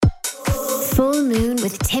Full Moon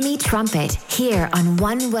with Timmy Trumpet here on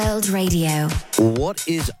One World Radio. What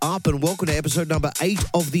is up, and welcome to episode number 8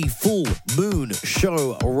 of the Full Moon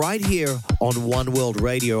Show right here on One World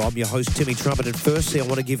Radio. I'm your host, Timmy Trumpet, and firstly, I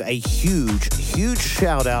want to give a huge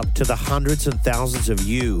shout out to the hundreds and thousands of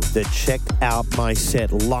you that checked out my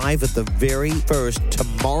set live at the very first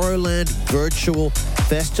Tomorrowland virtual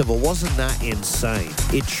festival. Wasn't that insane?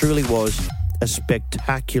 It truly was a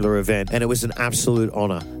spectacular event, and it was an absolute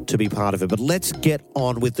honor to be part of it. But let's get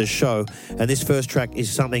on with the show. And this first track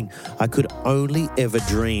is something I could only ever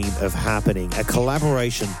dream of happening. A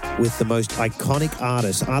collaboration with the most iconic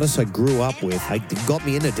artists I grew up with. It got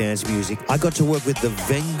me into dance music. I got to work with the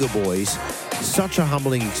Venga Boys. Such a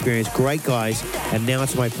humbling experience. Great guys. And now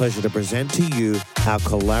it's my pleasure to present to you our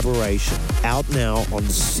collaboration. Out now on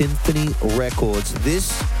Symphony Records.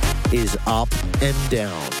 This is Up and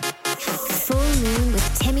Down. Full Moon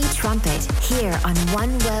with Timmy Trumpet here on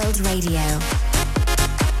One World Radio.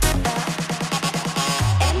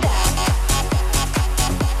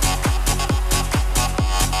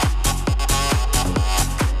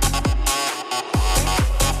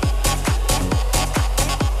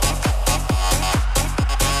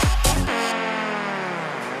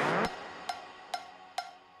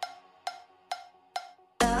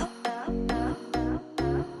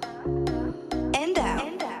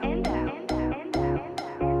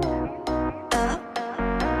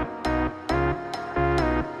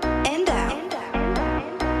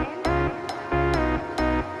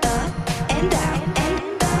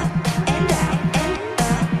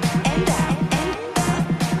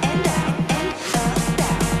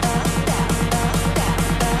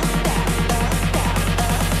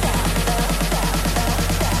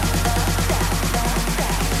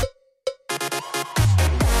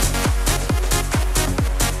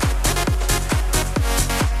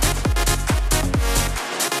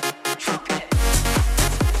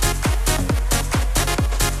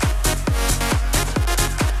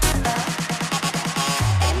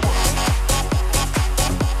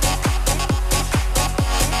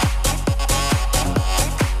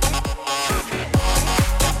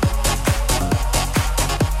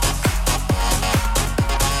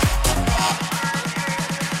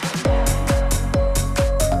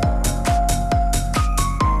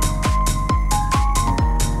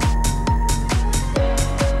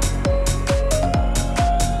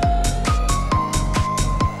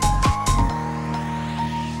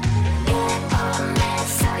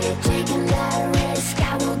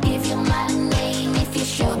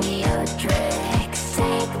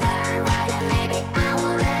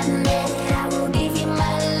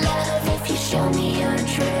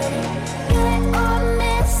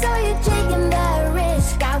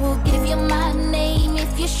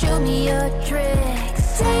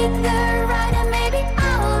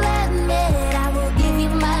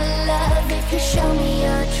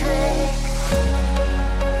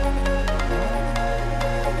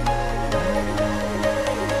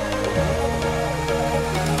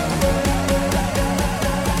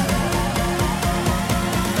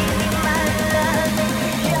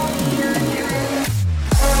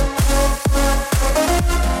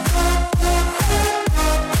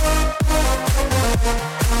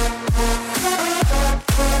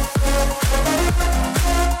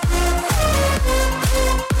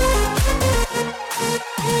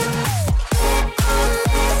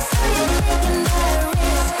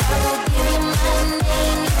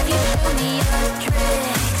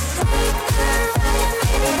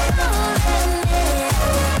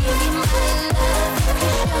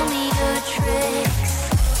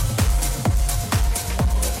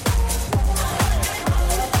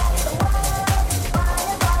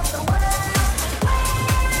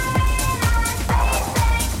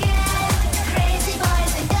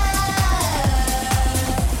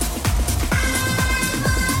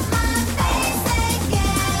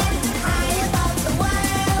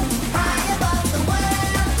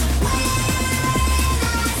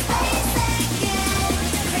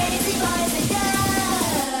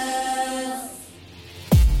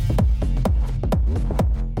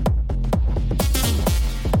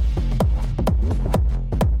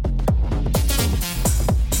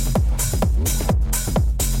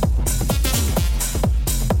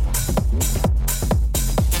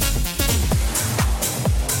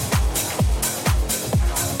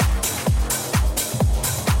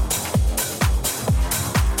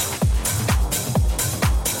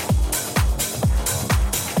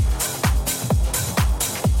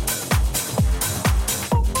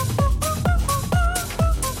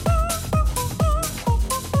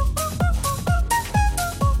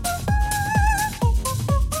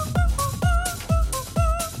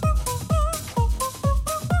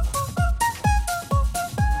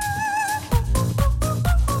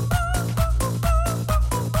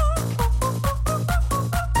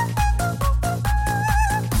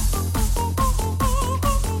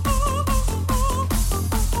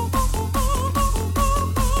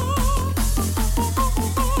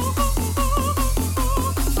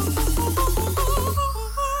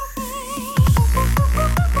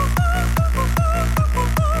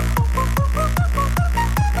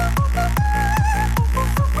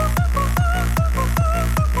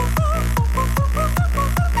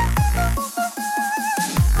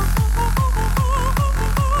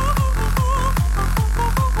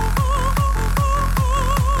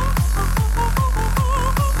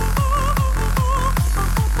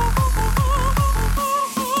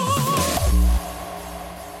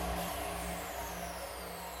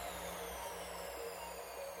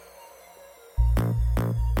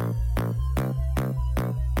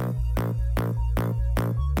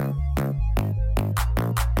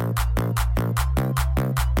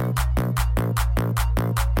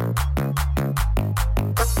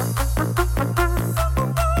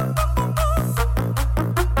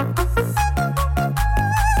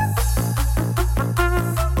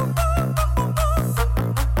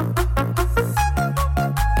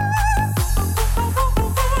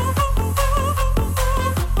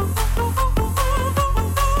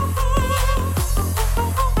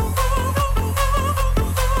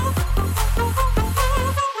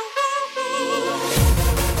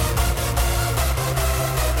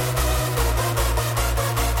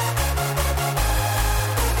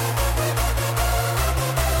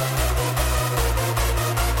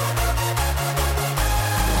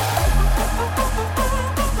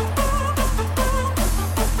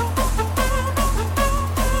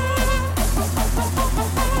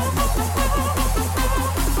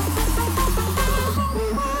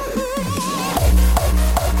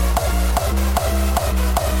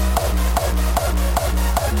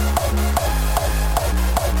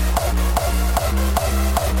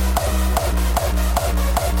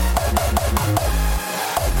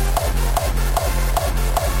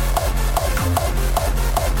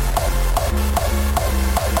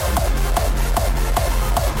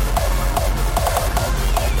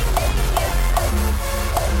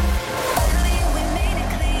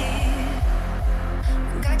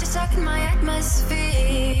 in my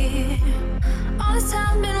atmosphere. All this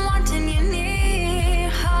time been wanting you near.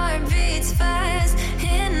 Heart beats fast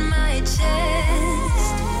in my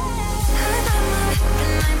chest. I got my lip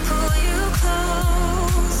and I pull you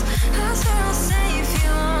close. I swear I'll say if you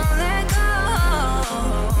won't let go.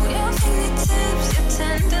 Your fingertips, your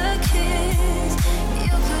tender kiss.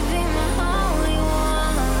 You could be my only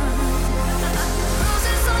one.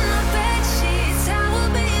 Roses on the bed sheets, I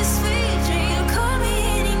will be a sweet dream. Call me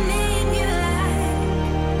any name you like.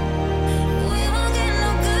 We won't get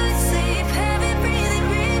no good sleep. Heavy breathing,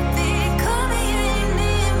 repeat. Call me any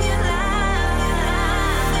name you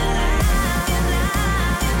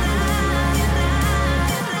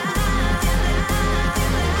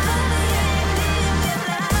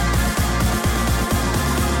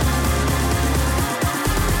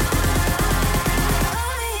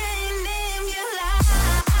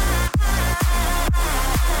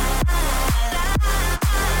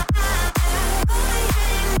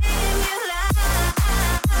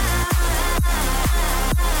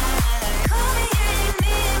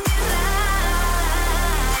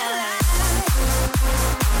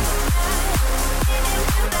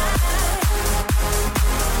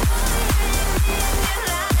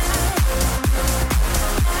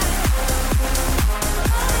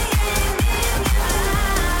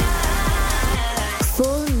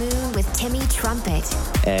Full Moon with Timmy Trumpet.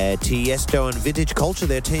 Tiesto and Vintage Culture,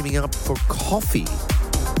 they're teaming up for Coffee.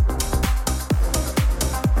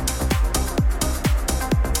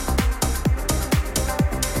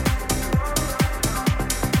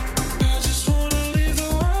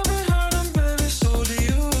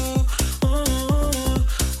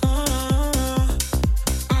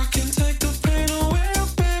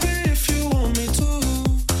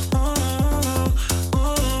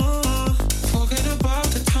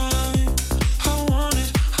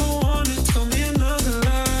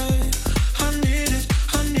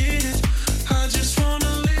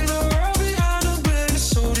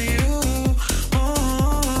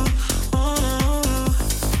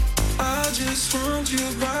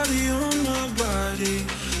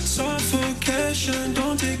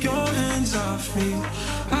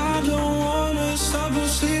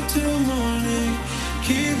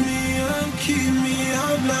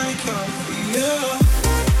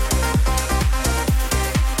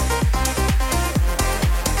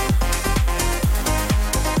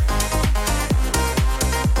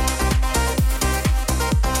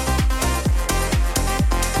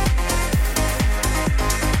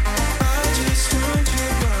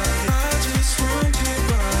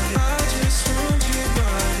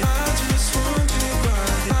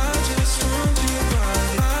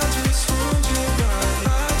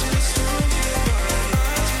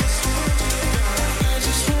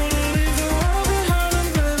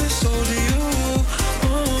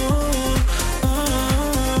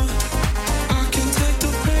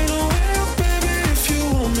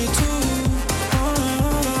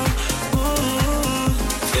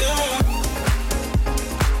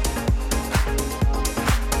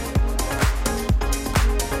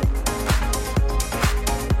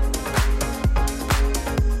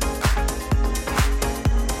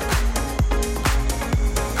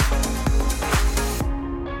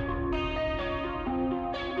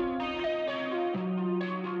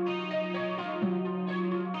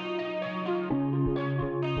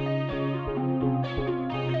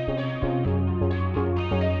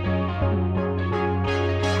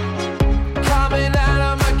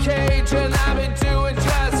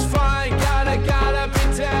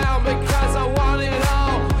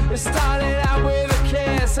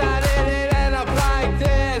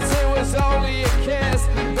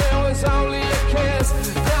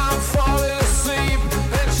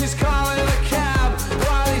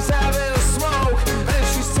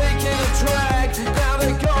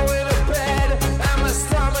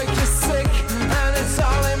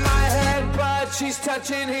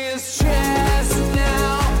 Touching his chest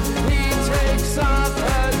now, he takes off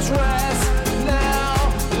her dress now,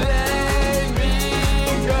 let me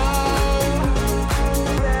go,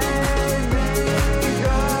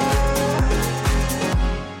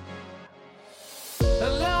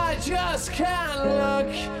 and I just can't look,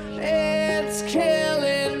 it's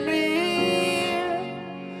killing me,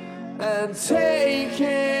 and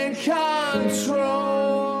taking control.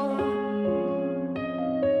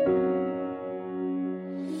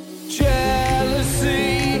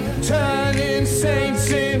 Turning saints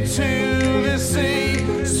into the sea,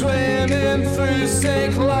 swimming through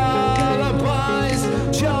sick lullabies,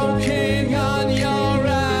 choking on your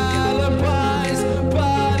alibis,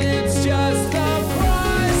 but it's just the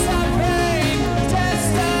price I pay.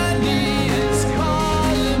 Destiny is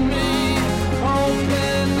calling me.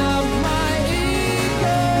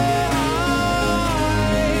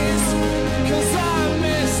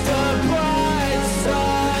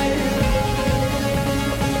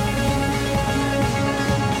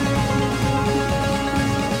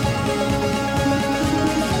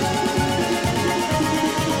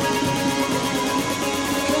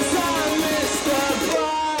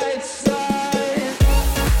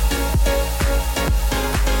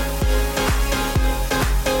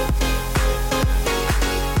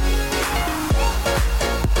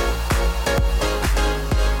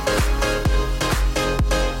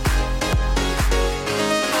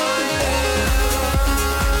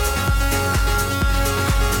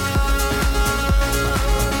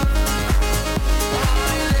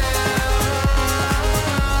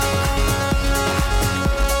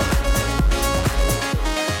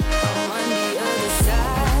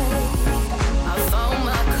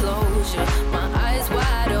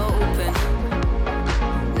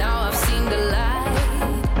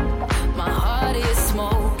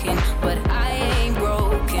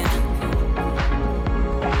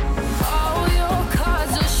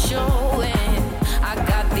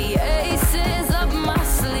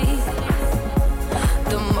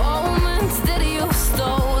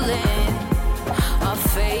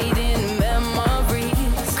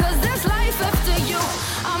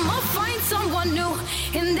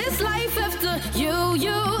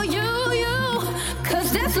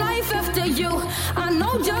 'Cause there's life after you. I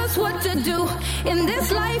know just what to do in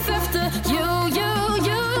this life after you.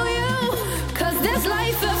 'Cause there's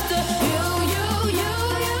life after you.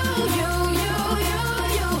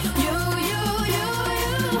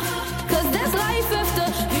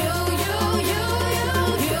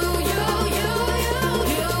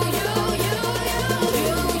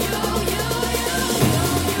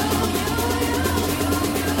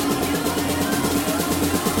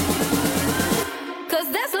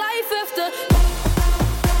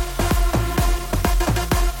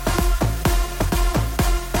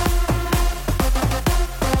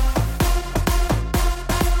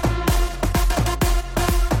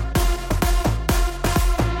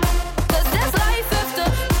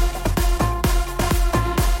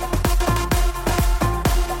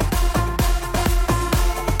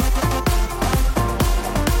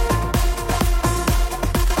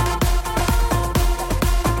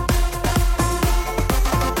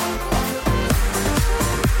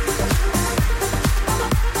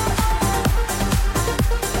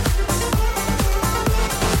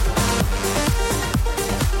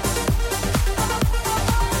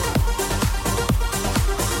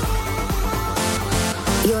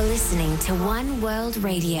 To One World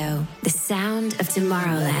Radio, the sound of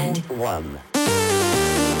Tomorrowland.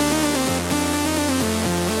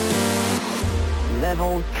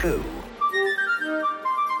 Level 2.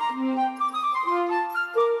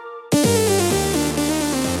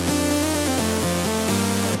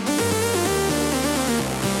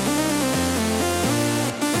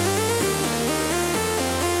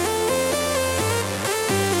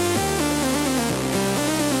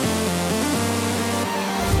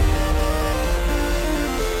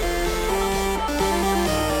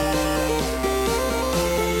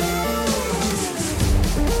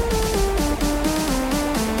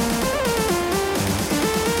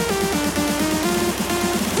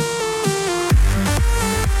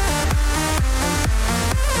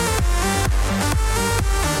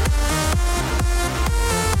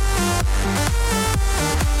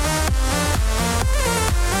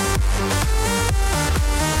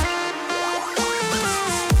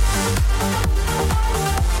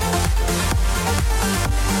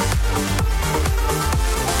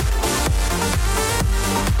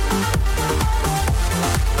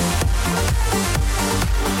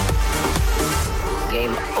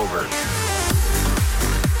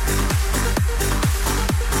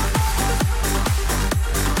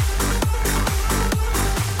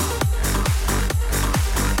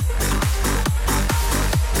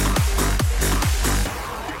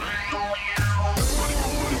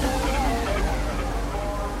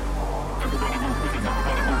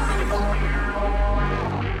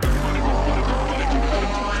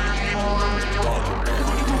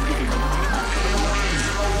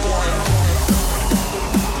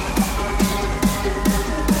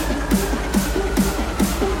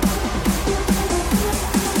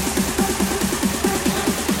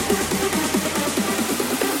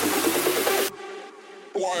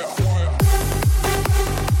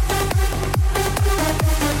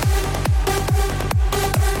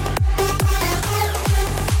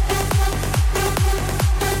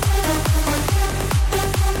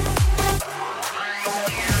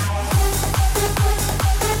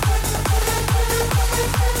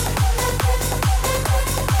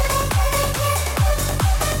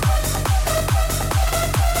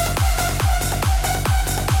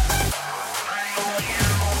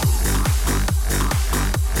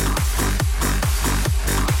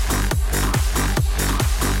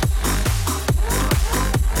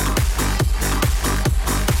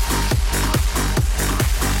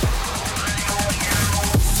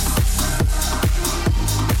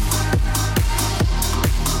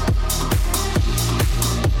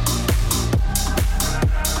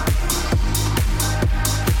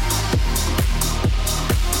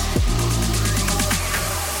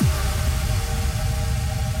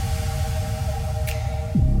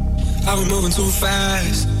 How we moving too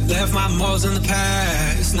fast? Left my morals in the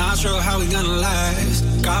past. Not sure how we gonna last.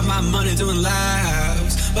 Got my money doing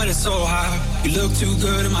laps, but it's so hot. You look too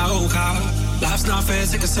good in my old car. Life's not fair,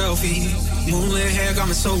 take a selfie. Moonlit hair got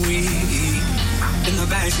me so weak. In the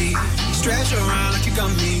backseat, stretch around like you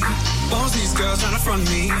got me. Bones these girls trying to front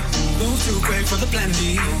me. Move too quick for the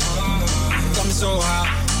plenty. Got me so hot.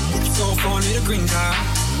 So far, need a green card.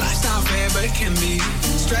 Life's not fair, but it can be.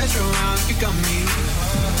 Stretch around like you got me.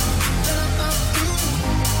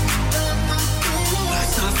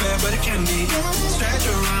 Life's not fair, but it can be. Stretch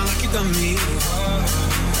around like you got me.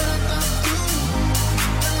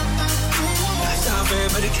 Life's not fair,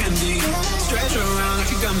 but it can be. Stretch around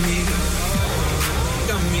like you got me.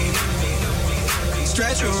 Got me.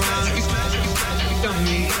 Stretch around, you got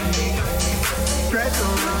me. Stretch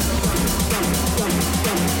around.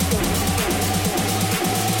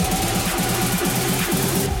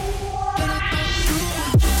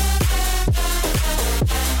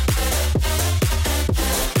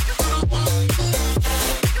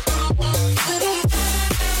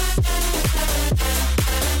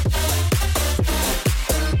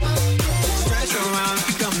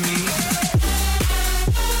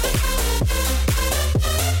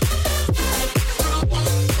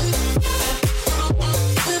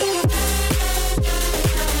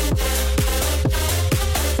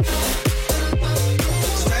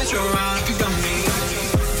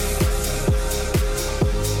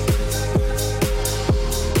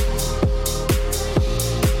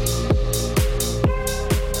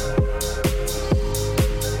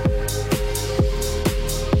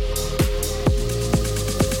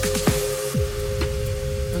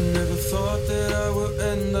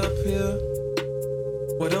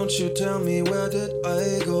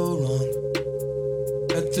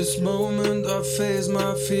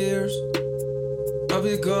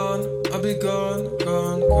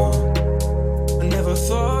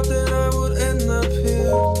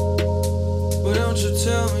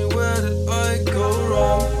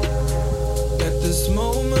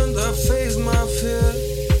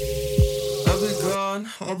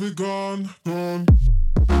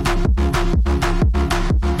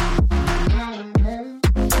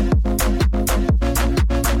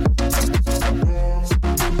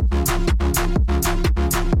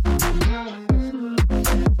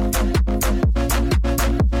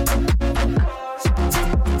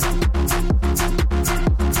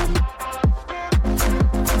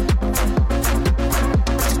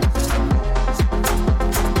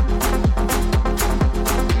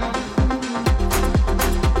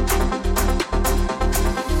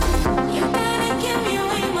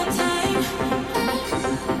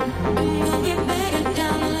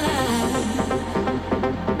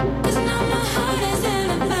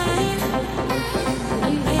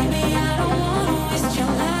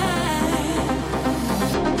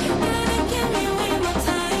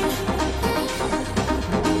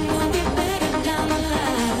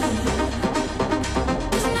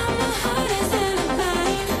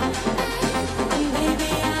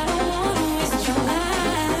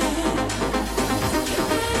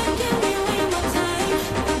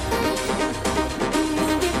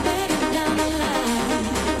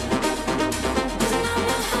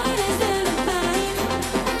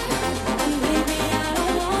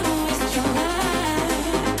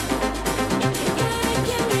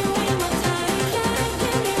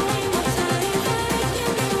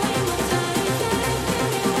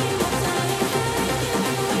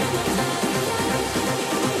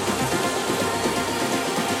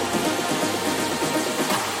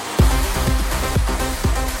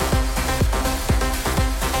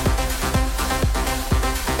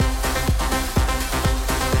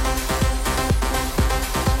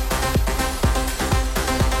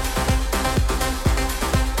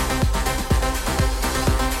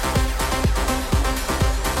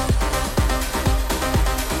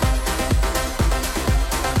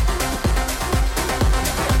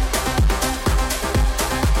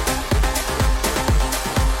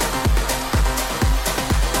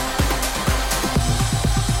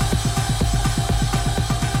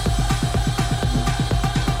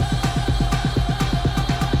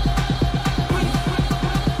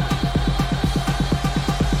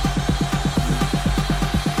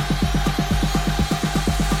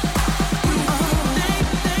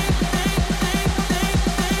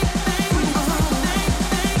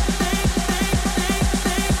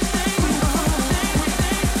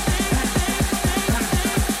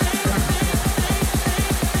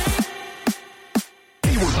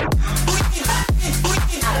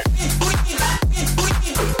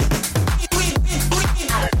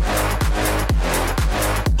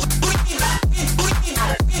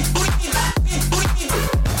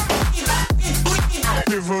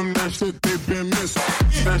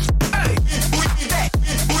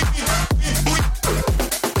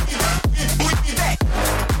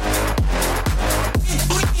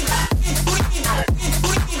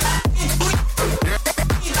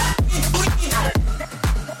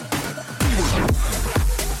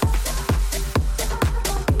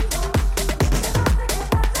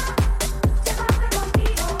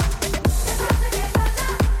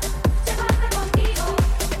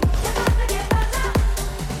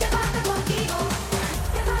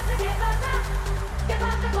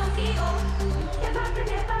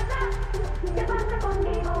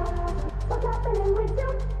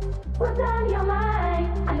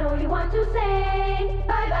 want to say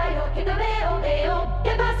bye bye, oh, que te veo.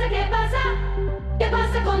 ¿Qué pasa, qué pasa? ¿Qué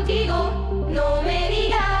pasa contigo? No me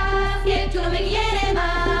digas que tú no me quieres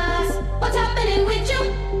más. What's happening with you?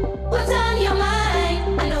 What's on your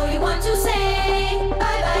mind? I know you want to say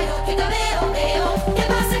bye bye, oh, que te veo. ¿Qué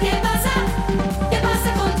pasa, qué pasa? ¿Qué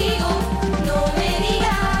pasa contigo? No me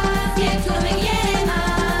digas que tú no me quieres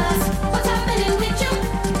más. What's happening with you?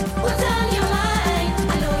 What's on your mind?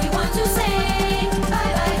 I know you want to say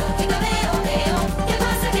bye bye, oh, que te veo. ¿Qué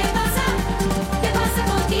pasa, qué pasa? ¿Qué pasa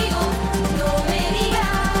contigo? No me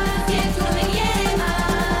digas que tú no me quieres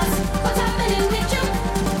más. What's happening with you?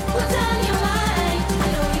 What's on your mind? I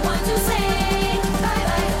know you want to say bye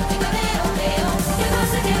bye, oh, que te veo. ¿Qué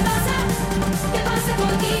pasa, qué pasa? ¿Qué pasa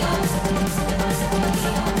contigo? ¿Qué pasa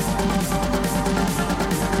contigo?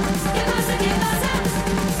 ¿Qué pasa, qué pasa?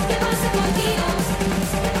 ¿Qué pasa contigo?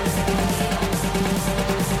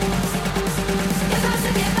 ¿Qué pasa,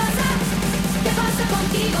 qué pasa? ¿Qué pasa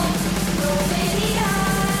contigo? No me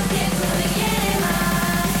digas que tú no me quieres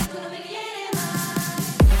más. Tú no me quieres más.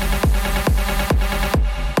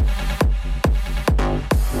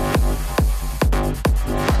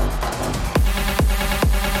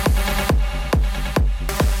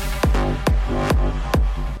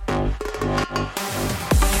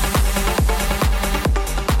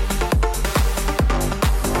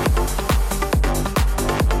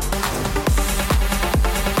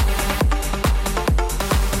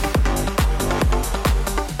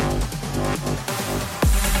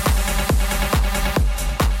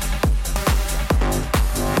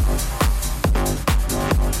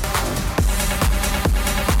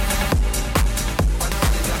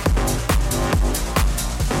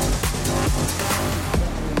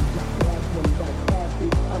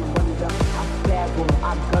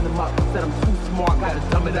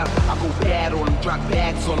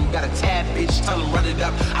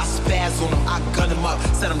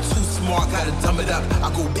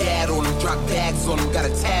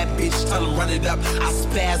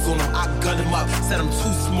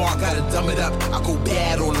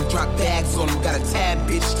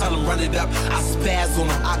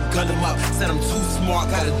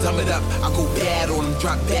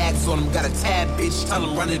 Tell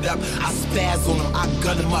him run it up, I spaz on him, I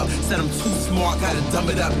gun him up. Said I'm too smart, gotta dumb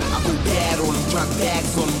it up. I go bad on him, drop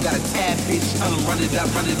bags on him, got a tad bitch. Tell him run it up,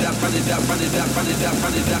 run it up, run it up, run it up, run it up,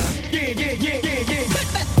 run it up. Yeah.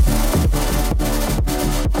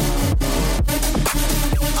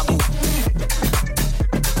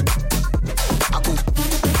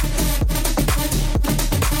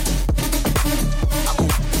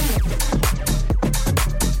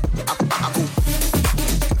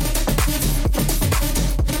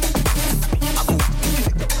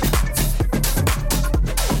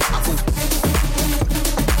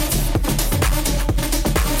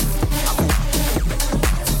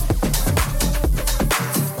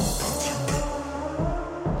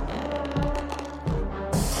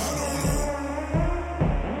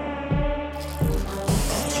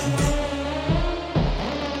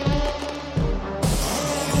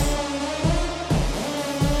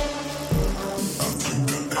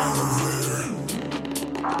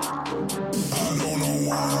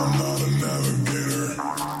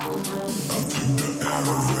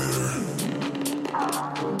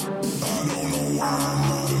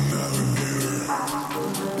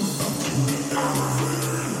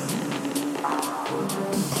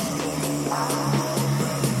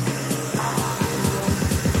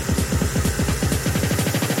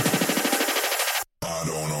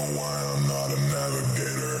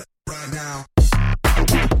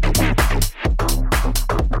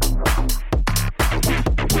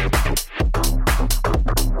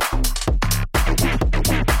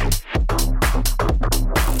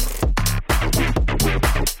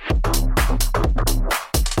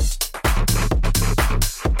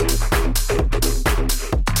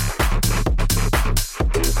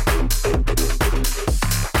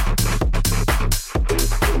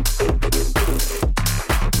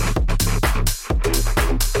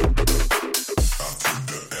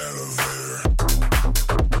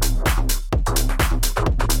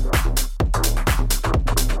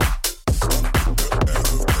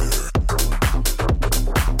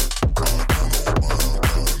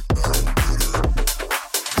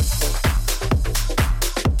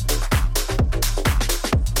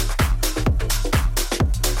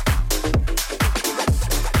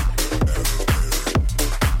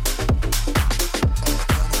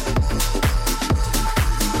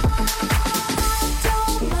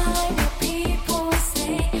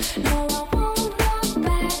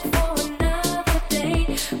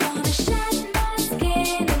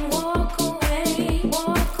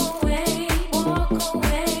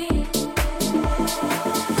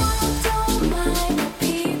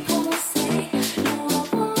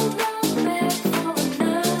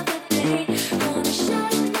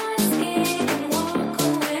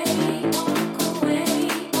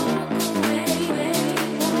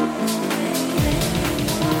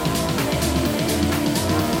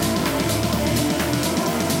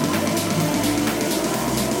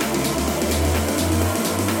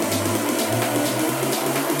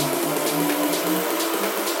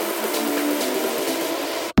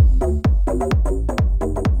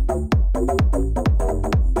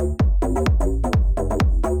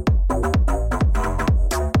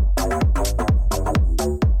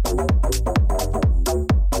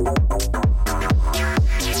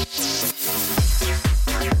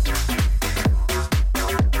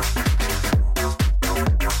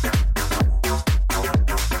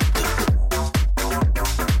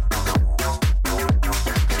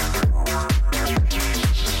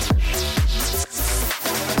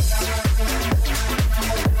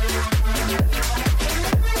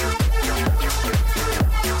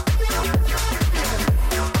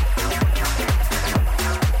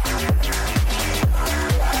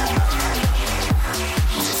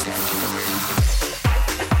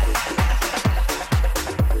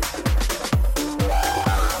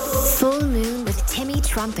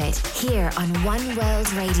 here on One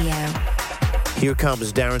World Radio. Here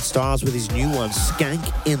comes Darren Stars with his new one, Skank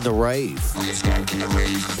in the Rave. Full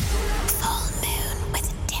Moon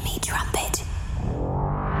with Timmy Trumpet.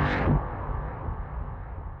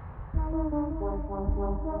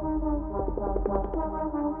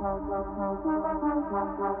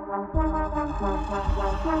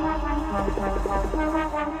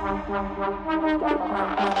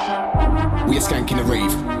 We're skanking the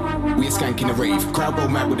rave. We're skanking the rave. Crowd go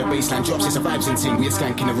mad with the bassline drops. It's a vibes and ting. We're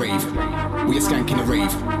skanking the rave. We're skanking the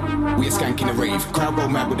rave. We're skanking the rave. Crowd go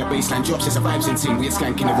mad with the bassline drops. It's a vibes and ting. We're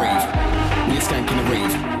skanking the rave. We're skanking the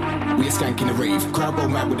rave. We're skanking the rave. Crowd go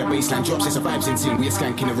mad with the bassline drops. It's a vibes and ting. We're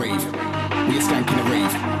skanking the rave. We're skanking the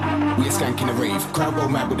rave. We're skanking the rave. Crowd go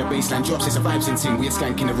mad with the bassline drops. It's a vibes and ting. We're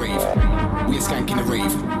skanking the rave. We're skanking the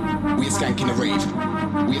rave. We're skanking the rave.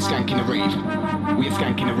 We're skanking the rave. We're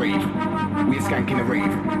skanking the rave. We're skanking the rave.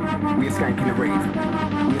 We're skanking the rave. We're skanking the rave.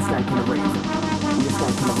 We're skanking the rave.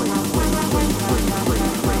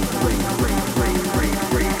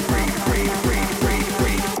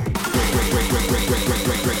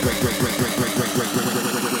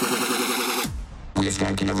 We're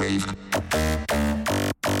skanking the rave.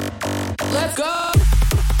 Let's go!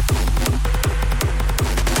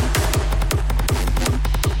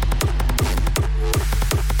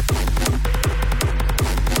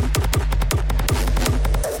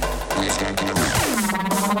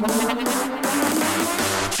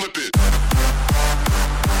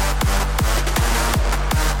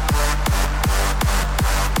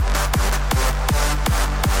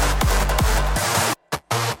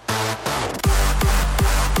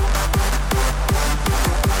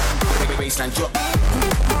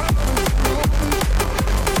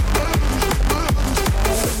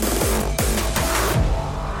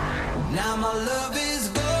 Now my love is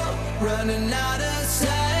gone, running out of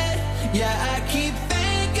sight. Yeah, I keep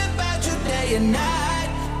thinking about you day and night.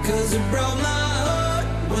 Cause it broke my heart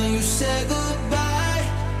when you said goodbye.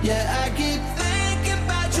 Yeah, I keep thinking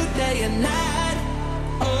about you day and night.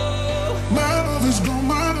 Oh, my love is gone,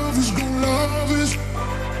 my love is gone, love is.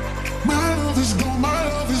 My love is gone, my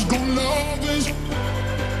love is gone, love is.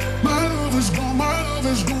 My love is gone, my love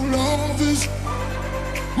is gone, love is.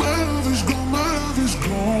 My love is gone, my love is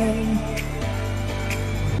gone.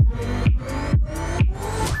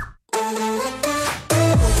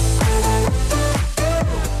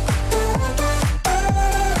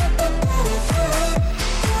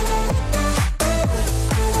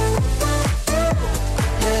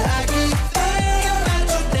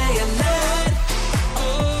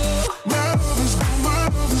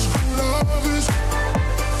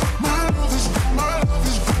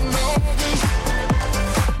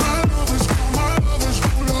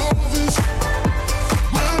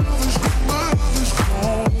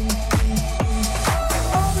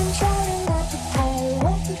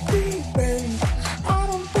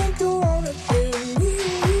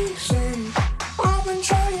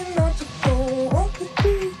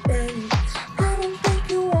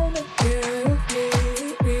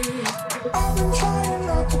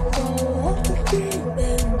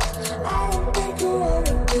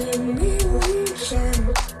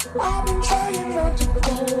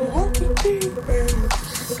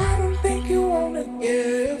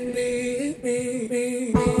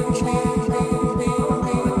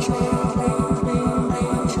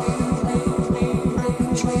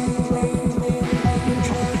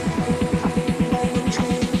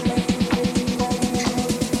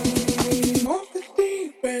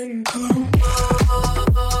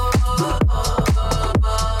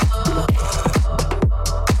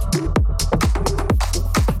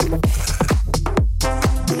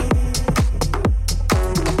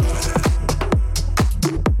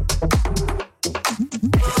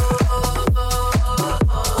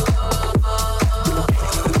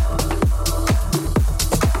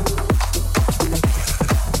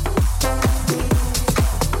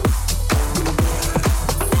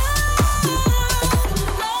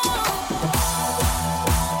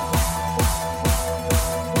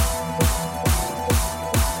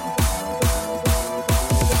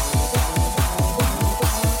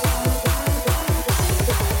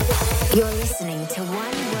 You're listening to One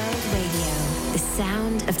World Radio, the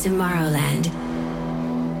sound of Tomorrowland.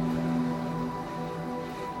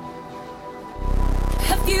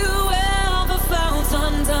 Have you ever felt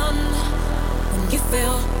undone? When you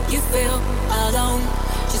feel alone.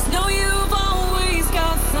 Just know you've always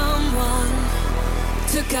got someone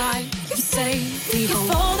to guide you safely home.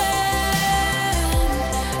 Falling,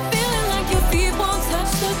 feeling like your feet won't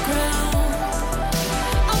touch the ground.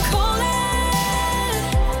 I'm calling,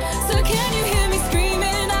 so can you hear me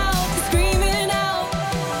screaming out, screaming out?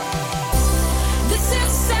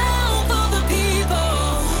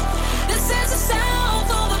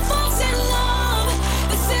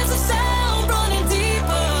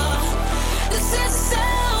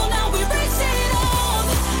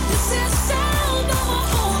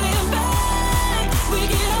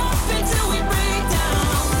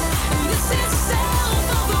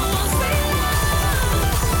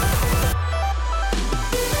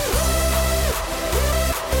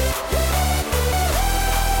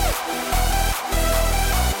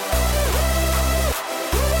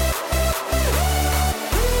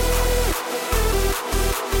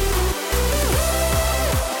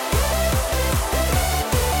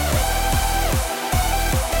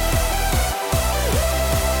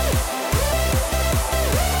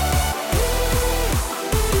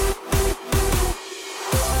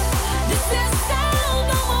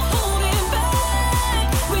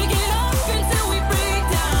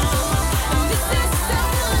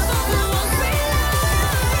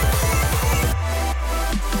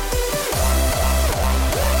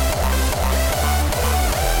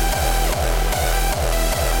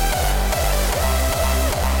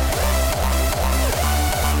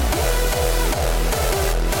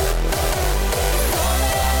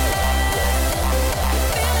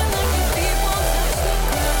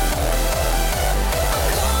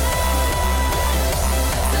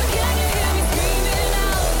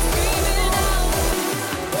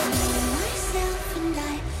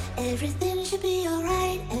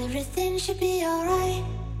 should be alright.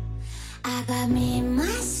 I got me,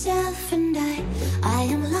 myself, and I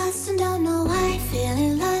am lost and don't know why.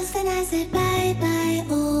 Feeling lost and I say bye bye,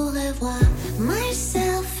 au revoir.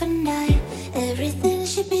 Myself and I, everything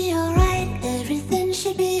should be alright. Everything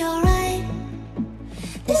should be alright.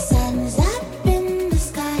 The sun's up in the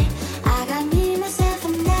sky. I got me, myself,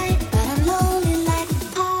 and I, but I'm lonely like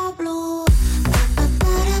Pablo.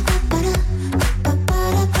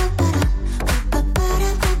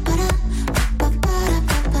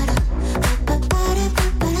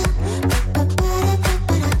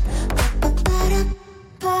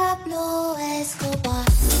 Pablo Escobar.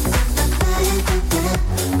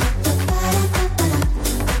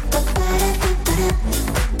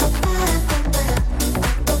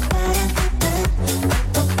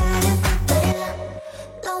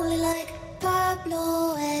 Lonely like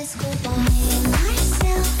Pablo Escobar. Me,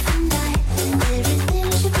 myself, and I.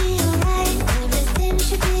 Everything should be alright. Everything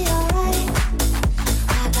should be alright.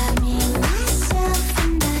 I got me, myself,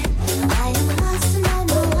 and I am lost and don't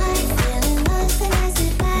know why. Feeling lost and I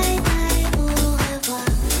say bye bye, au revoir.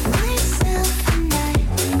 Myself and I.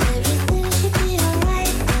 Everything should be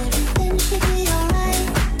alright. Everything should be alright.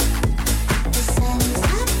 The sun's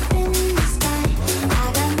up in the sky. I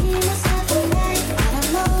got me, myself, and I, but I'm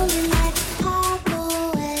lonely like Pablo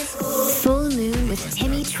Escobar. Full Moon with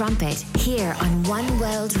Timmy Trumpet here on One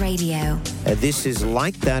World Radio. And this is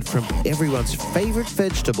Like That from everyone's favorite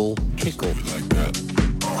vegetable, pickle.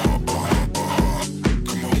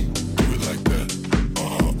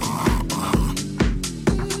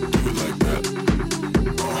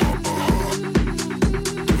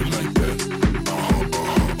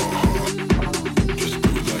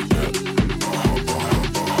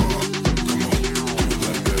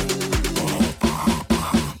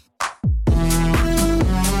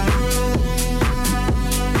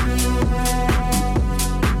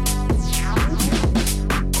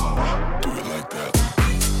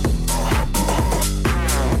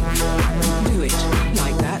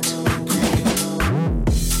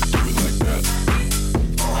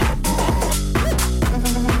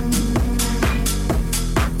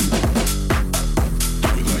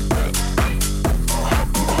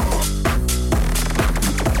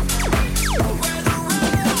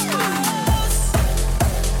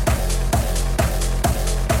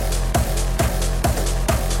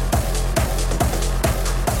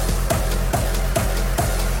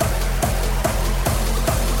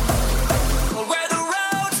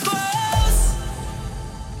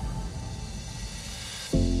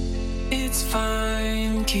 It's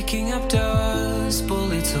fine, kicking up dust.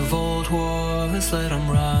 Bullets of old wars, let them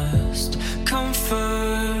rust.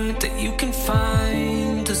 Comfort that you can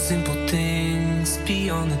find, the simple things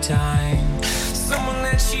beyond the time. Someone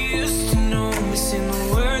that you used to know, missing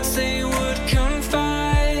the words they would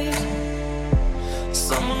confide.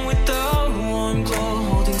 Someone with a warm glow,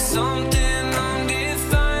 holding something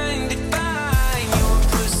undefined. Define your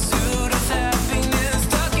pursuit of happiness,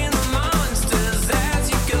 stuck in the monsters as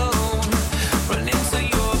you go. Run into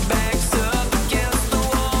your backs up against the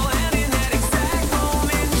wall, and in that exact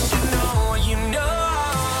moment you should know, you know.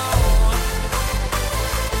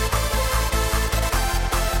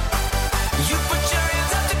 You put your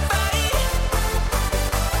hands up to fight,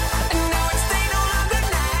 and now it's they no longer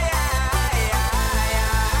night.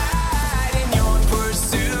 In your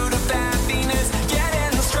pursuit of happiness,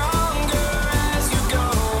 getting stronger as you go.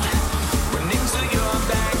 Running till your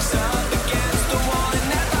back's up against the wall, and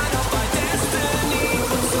that line up by destiny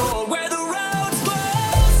was told where the roads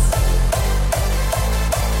close.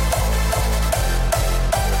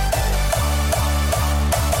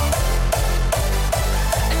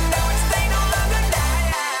 And now it's they no longer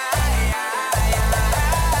night.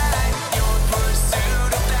 Your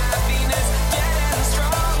pursuit of happiness, getting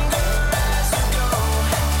stronger as you go.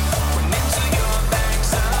 Running till your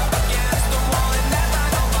back's up against the wall, and that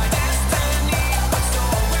line up by destiny was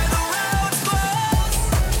told where the roads close.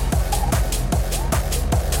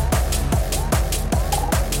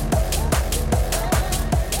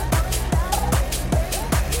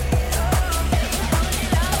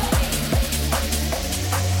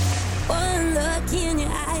 One look in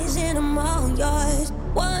your eyes and I'm all yours.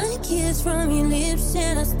 One kiss from your lips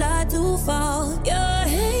and I start to fall. Your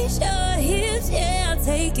hands, your hips, yeah, I'll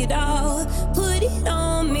take it all. Put it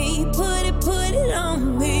on me, put it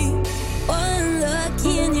on me. One look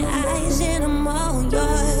in your eyes and I'm all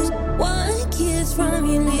yours. One kiss from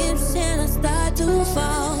your lips and I start to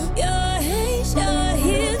fall. Your hands, your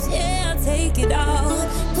hips, yeah, I'll take it all.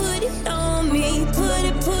 Put it on me, put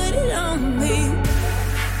it on me.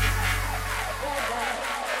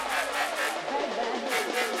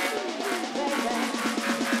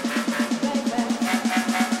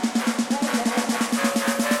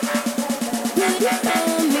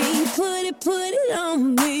 Put it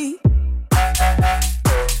on me.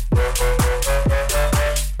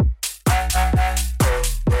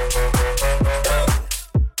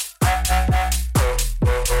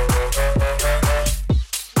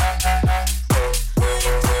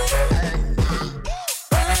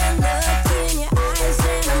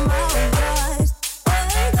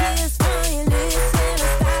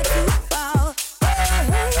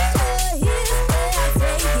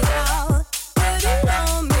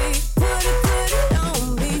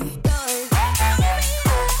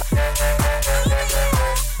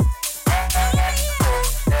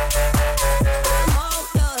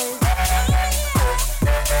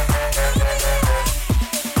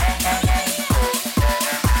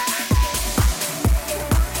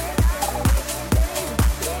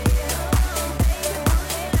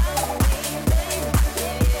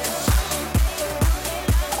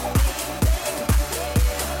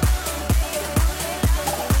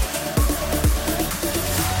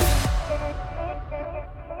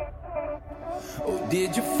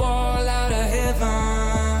 Did you fall out of heaven?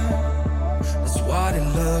 That's what it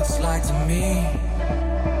looks like to me.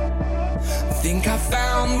 Think I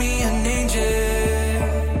found me an angel.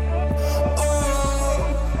 Oh,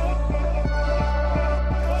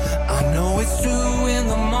 I know it's 2 in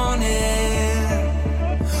the morning,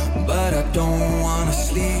 but I don't wanna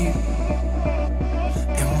sleep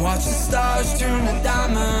and watch the stars turn to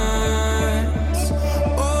diamonds.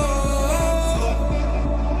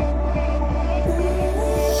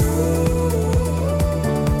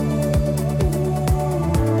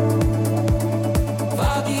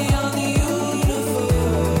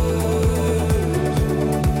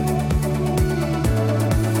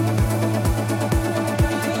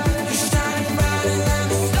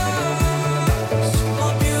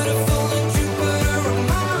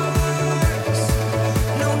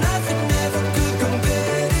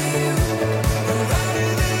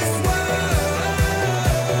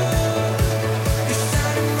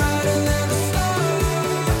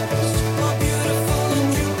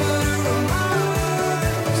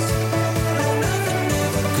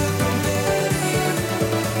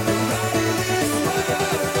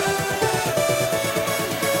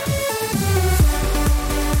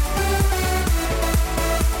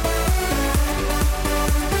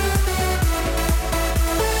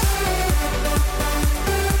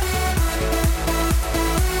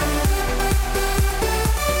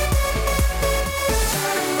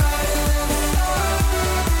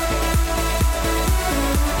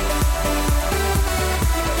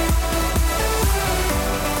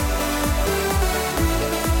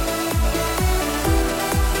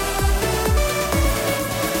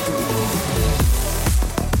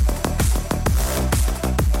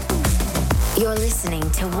 You're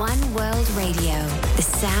listening to One World Radio, the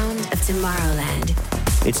sound of Tomorrowland.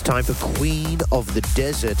 It's time for Queen of the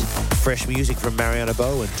Desert. Fresh music from Mariana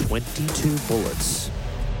Bo and 22 Bullets.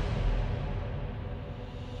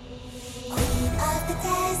 Queen of the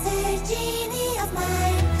desert, genie of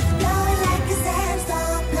mine, blowing like a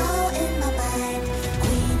sandstorm, blow in my mind.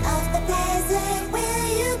 Queen of the desert, will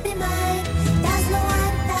you be mine? There's no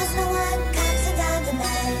one comes down the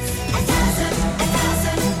night. A thousand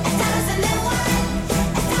and one,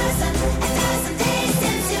 a thousand days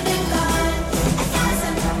since you've been gone. A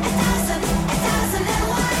thousand and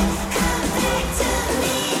one, come back to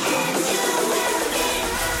me and you will be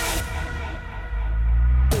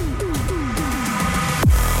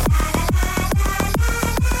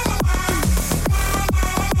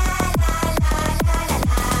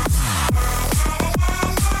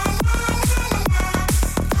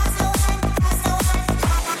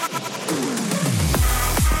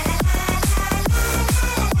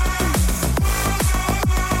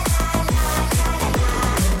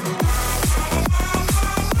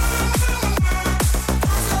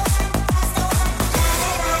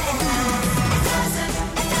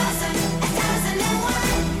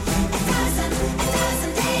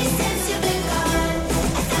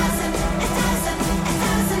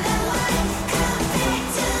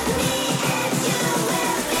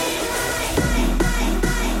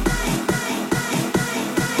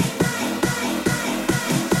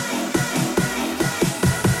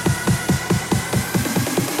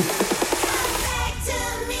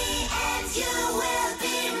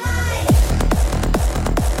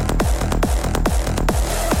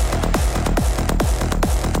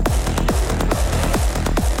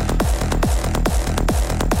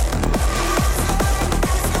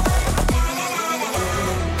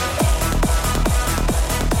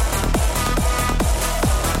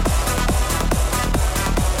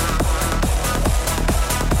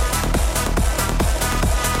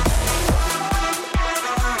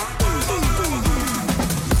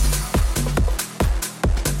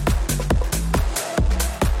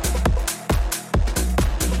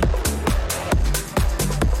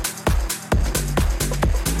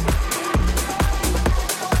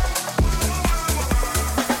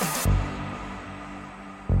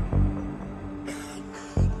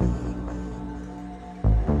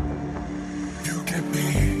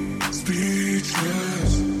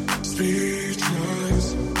Speechless, speechless,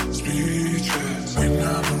 speechless when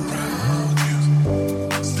I'm around you.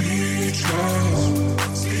 Speechless,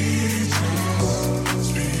 speechless,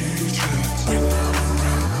 speechless when I'm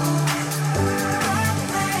around you.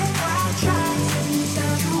 I try to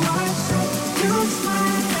tell you what's up. You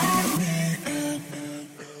smile at me and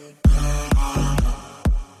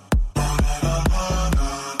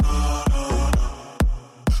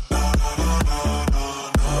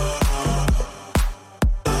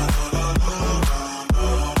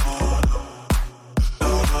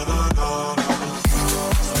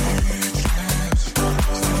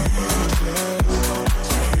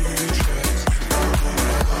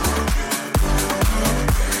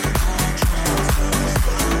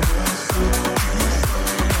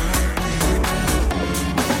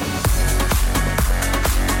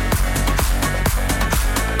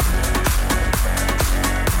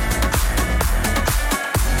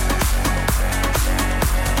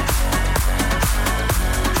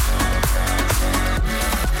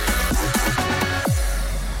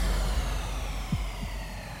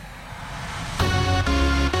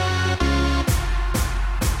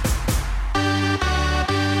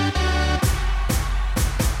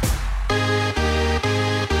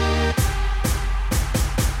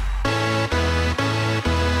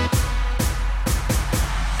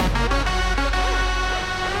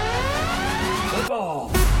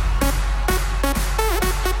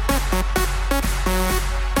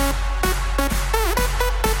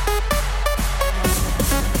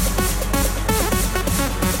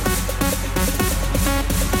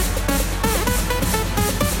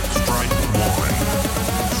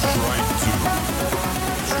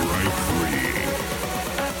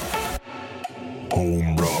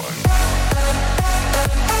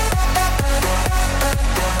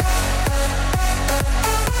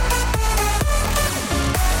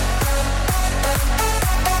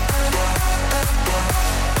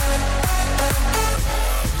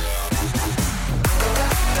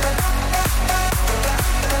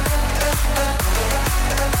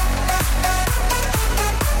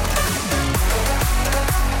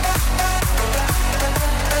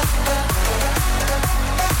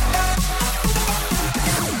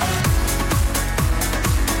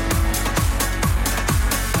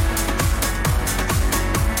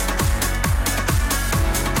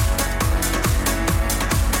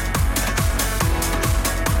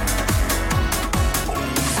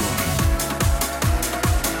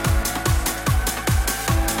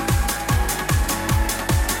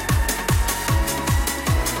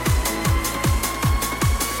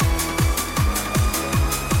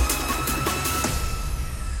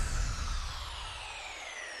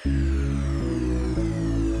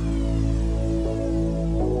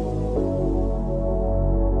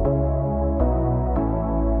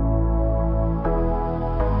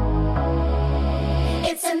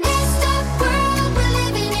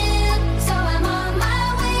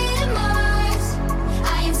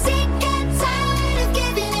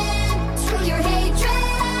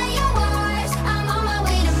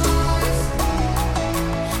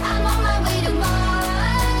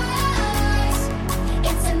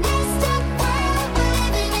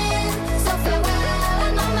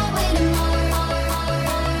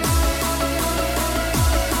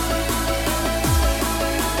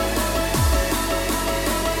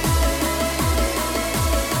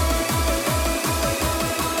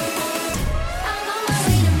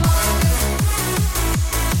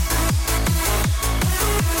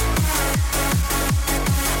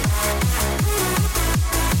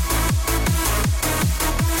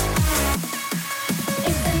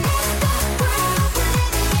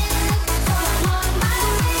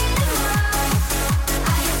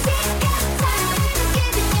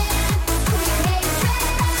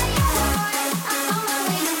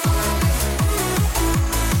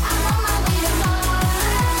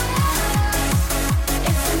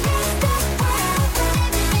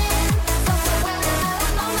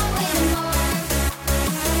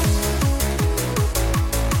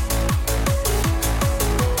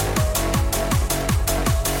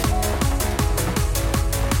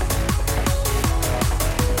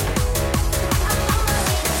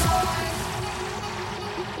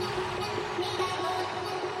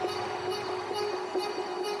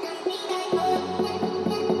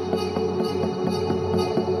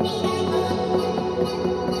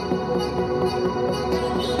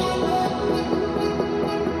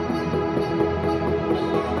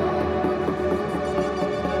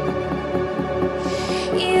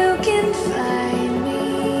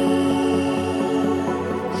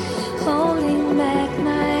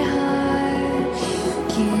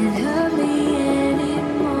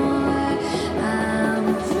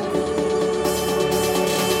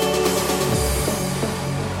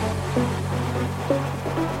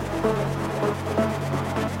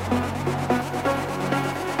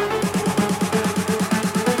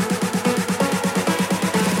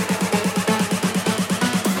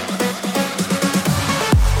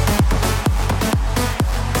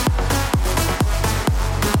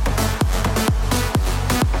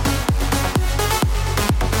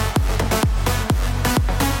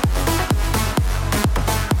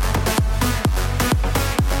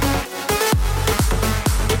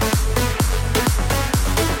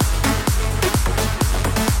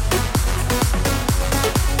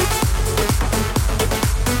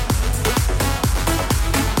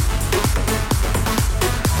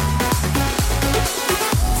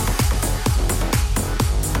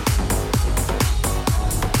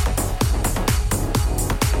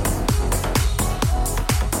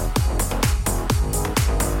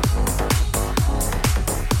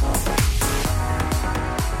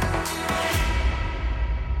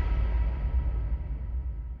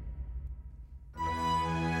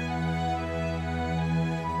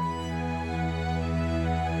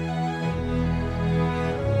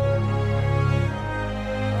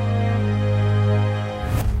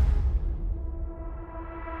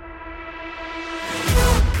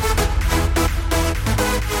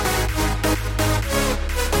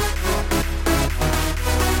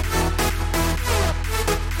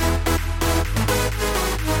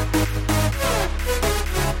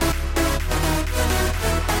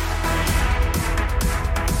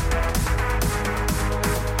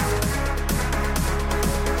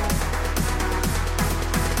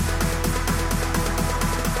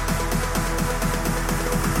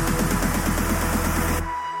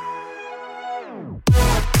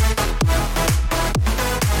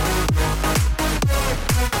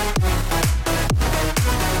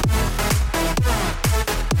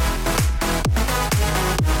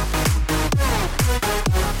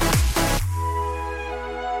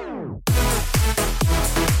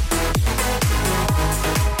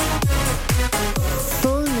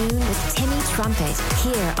Trumpet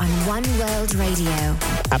here on One World Radio.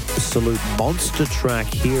 Absolute monster track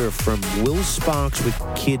here from Will Sparks with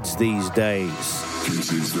Kids These Days. Kids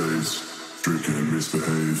these days, drink and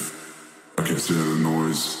misbehave. I can't stand the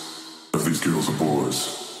noise of these girls and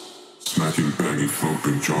boys. Smacking, banging,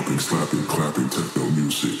 thumping, jumping, slapping, clapping, techno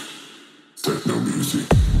music. Techno music.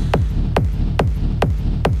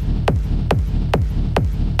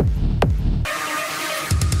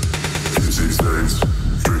 Kids these days,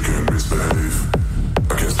 drink and misbehave.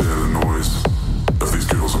 I can't stand the noise of these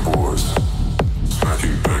girls and boys.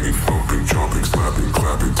 Smacking, banging, thumping, jumping, slapping,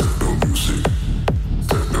 clapping, techno music.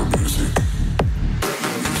 Techno music. Techno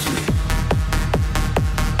music.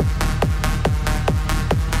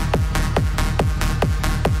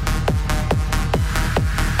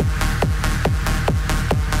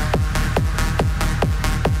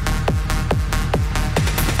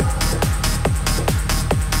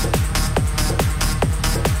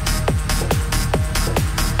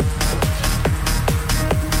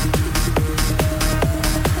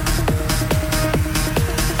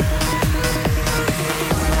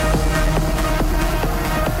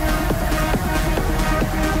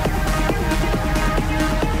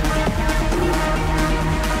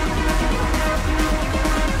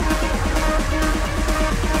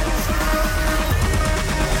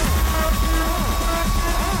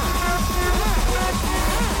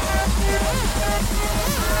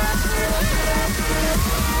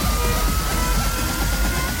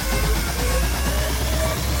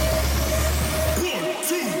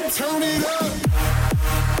 Turn it up.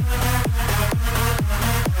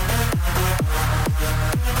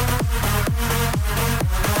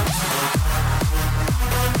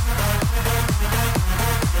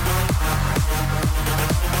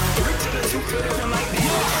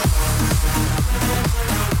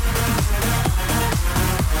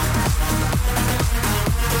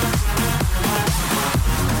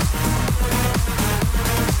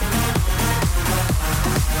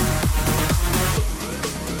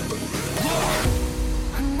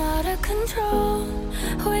 I'm out of control,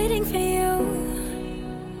 waiting for you,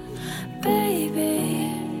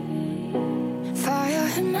 baby. Fire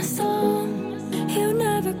in my soul, you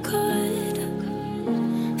never could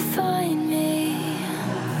find me.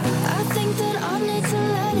 I think that I need to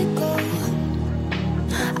let it go.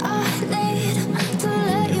 I need to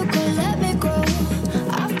let you go, let me go.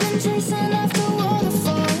 I've been chasing after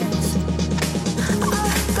waterfalls. I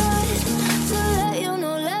got to let you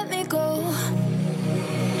know, let me go.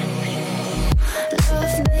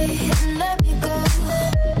 Love me and let me go.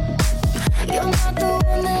 You're not the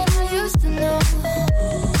one that I used to know.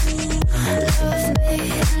 Love me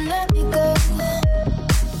and let me go.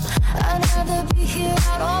 I'd rather be here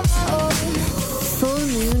out on my own. Full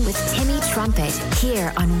Moon with Timmy Trumpet here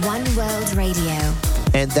on One World Radio.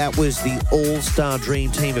 And that was the all-star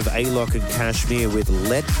dream team of A-Lock and Kashmir with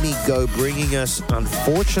Let Me Go, bringing us,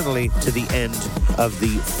 unfortunately, to the end of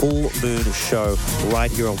the Full Moon show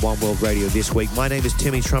right here on One World Radio this week. My name is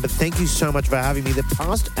Timmy Trumpet. Thank you so much for having me. The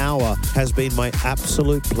past hour has been my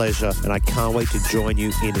absolute pleasure, and I can't wait to join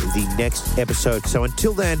you in the next episode. So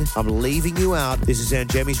until then, I'm leaving you out. This is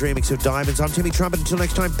Angemi's remix of Diamonds. I'm Timmy Trumpet. Until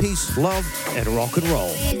next time, peace, love, and rock and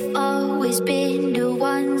roll. We've always been the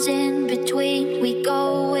ones in between. We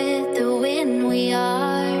go with the wind. We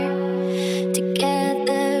are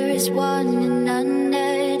together as one.